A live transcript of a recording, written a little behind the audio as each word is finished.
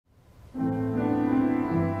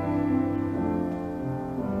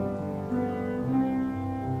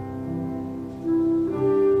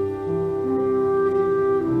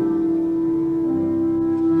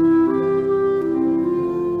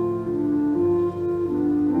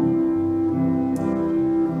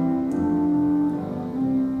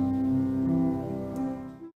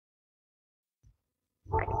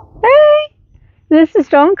This is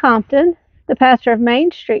Dawn Compton, the pastor of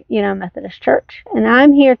Main Street United Methodist Church, and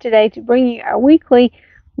I'm here today to bring you our weekly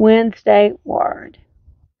Wednesday Word.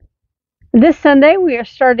 This Sunday, we are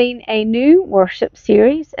starting a new worship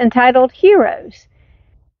series entitled Heroes.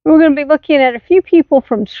 We're going to be looking at a few people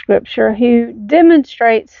from Scripture who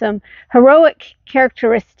demonstrate some heroic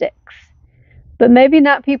characteristics, but maybe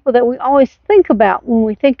not people that we always think about when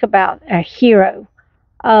we think about a hero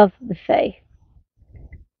of the faith.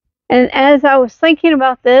 And as I was thinking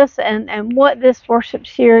about this and what this worship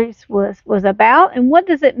series was about, and what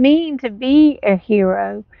does it mean to be a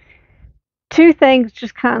hero, two things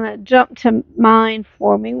just kind of jumped to mind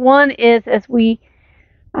for me. One is as we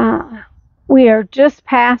are just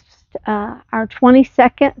past our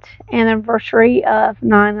 22nd anniversary of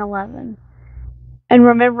 9/11, and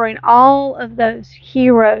remembering all of those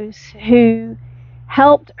heroes who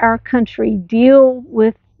helped our country deal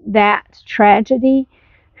with that tragedy,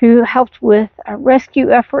 who helped with rescue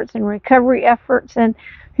efforts and recovery efforts, and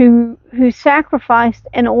who sacrificed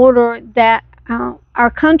in order that our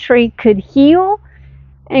country could heal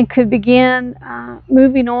and could begin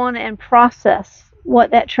moving on and process what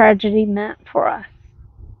that tragedy meant for us.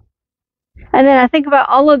 And then I think about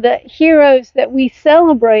all of the heroes that we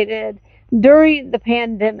celebrated during the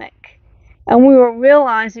pandemic, and we were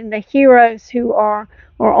realizing the heroes who are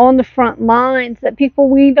on the front lines, that people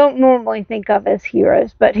we don't normally think of as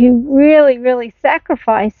heroes, but who really, really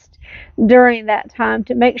sacrificed during that time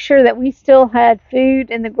to make sure that we still had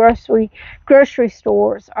food in the grocery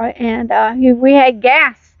stores, and we had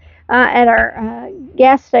gas at our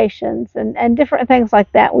gas stations and different things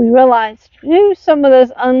like that. We realized who some of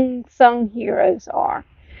those unsung heroes are.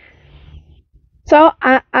 So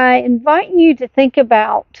I invite you to think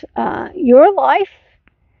about your life,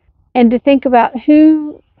 and to think about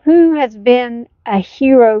who has been a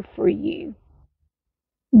hero for you.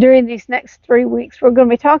 During these next 3 weeks, we're going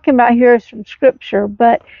to be talking about heroes from Scripture,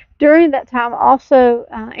 but during that time, also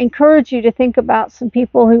encourage you to think about some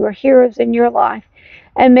people who are heroes in your life,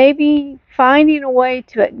 and maybe finding a way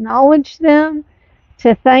to acknowledge them,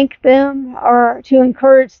 to thank them, or to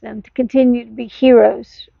encourage them to continue to be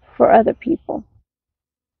heroes for other people.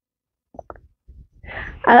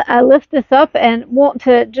 I lift this up and want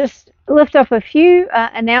to just lift up a few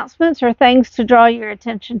announcements or things to draw your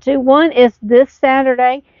attention to. One is this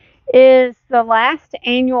Saturday is the last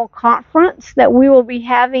annual conference that we will be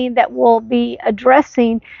having, that will be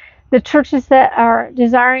addressing the churches that are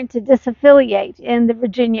desiring to disaffiliate in the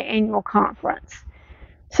Virginia Annual Conference.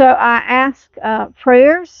 So I ask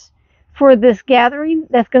prayers for this gathering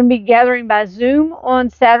that's going to be gathering by Zoom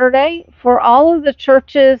on Saturday, for all of the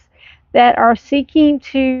churches that are seeking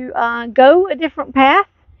to go a different path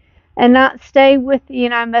and not stay with the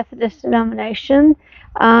United Methodist denomination,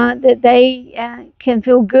 that they can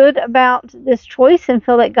feel good about this choice and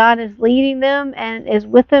feel that God is leading them and is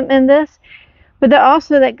with them in this, but that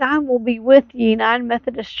also that God will be with the United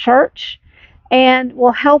Methodist Church and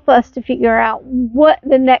will help us to figure out what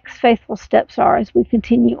the next faithful steps are as we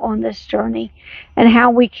continue on this journey, and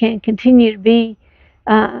how we can continue to be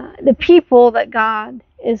the people that God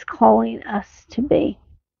is calling us to be.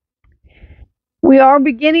 We are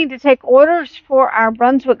beginning to take orders for our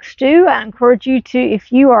Brunswick stew. I encourage you to,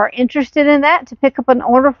 if you are interested in that, to pick up an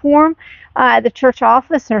order form at the church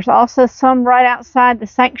office. There's also some right outside the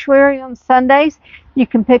sanctuary on Sundays you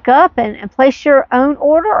can pick up and place your own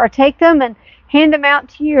order, or take them and hand them out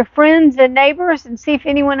to your friends and neighbors, and see if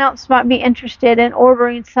anyone else might be interested in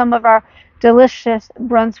ordering some of our delicious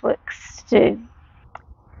Brunswick stew.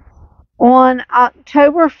 On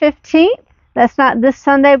October 15th, that's not this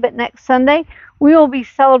Sunday, but next Sunday, we will be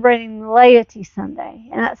celebrating Laity Sunday.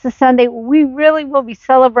 And that's the Sunday where we really will be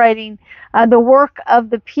celebrating the work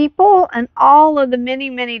of the people and all of the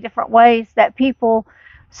many, many different ways that people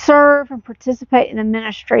serve and participate in the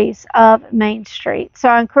ministries of Main Street. So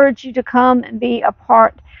I encourage you to come and be a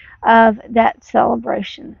part of that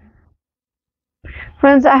celebration.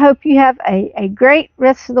 Friends, I hope you have a great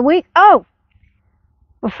rest of the week. Oh,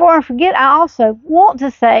 before I forget, I also want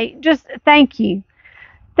to say just thank you.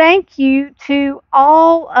 Thank you to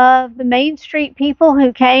all of the Main Street people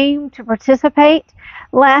who came to participate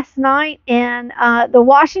last night in the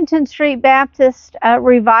Washington Street Baptist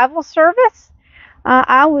revival service.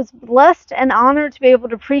 I was blessed and honored to be able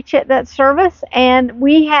to preach at that service, and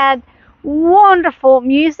we had wonderful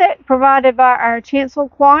music provided by our chancel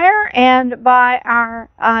choir and by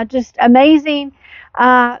our just amazing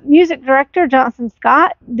music director, Johnson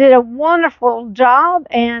Scott. Did a wonderful job,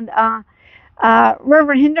 and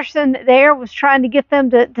Reverend Henderson there was trying to get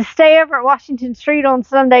them to stay over at Washington Street on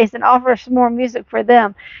Sundays and offer some more music for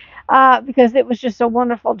them. because it was just a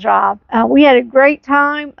wonderful job. We had a great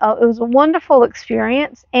time. It was a wonderful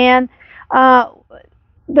experience. And uh,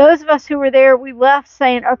 those of us who were there, we left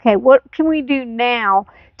saying, okay, what can we do now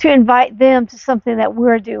to invite them to something that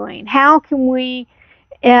we're doing? How can we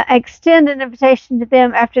extend an invitation to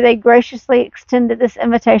them after they graciously extended this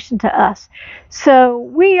invitation to us? So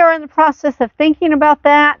we are in the process of thinking about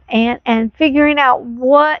that and figuring out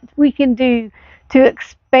what we can do to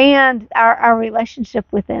expand our relationship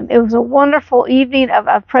with them. It was a wonderful evening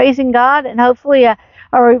of praising God, and hopefully a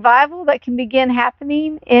revival that can begin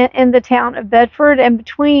happening in the town of Bedford and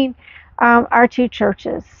between our two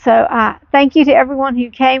churches. So thank you to everyone who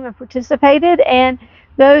came and participated, and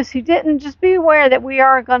those who didn't, just be aware that we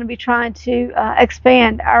are going to be trying to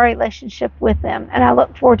expand our relationship with them, and I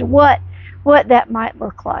look forward to what that might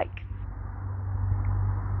look like.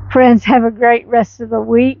 Friends, have a great rest of the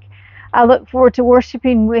week. I look forward to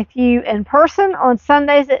worshiping with you in person on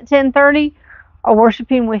Sundays at 10:30 or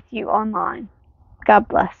worshiping with you online. God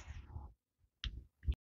bless.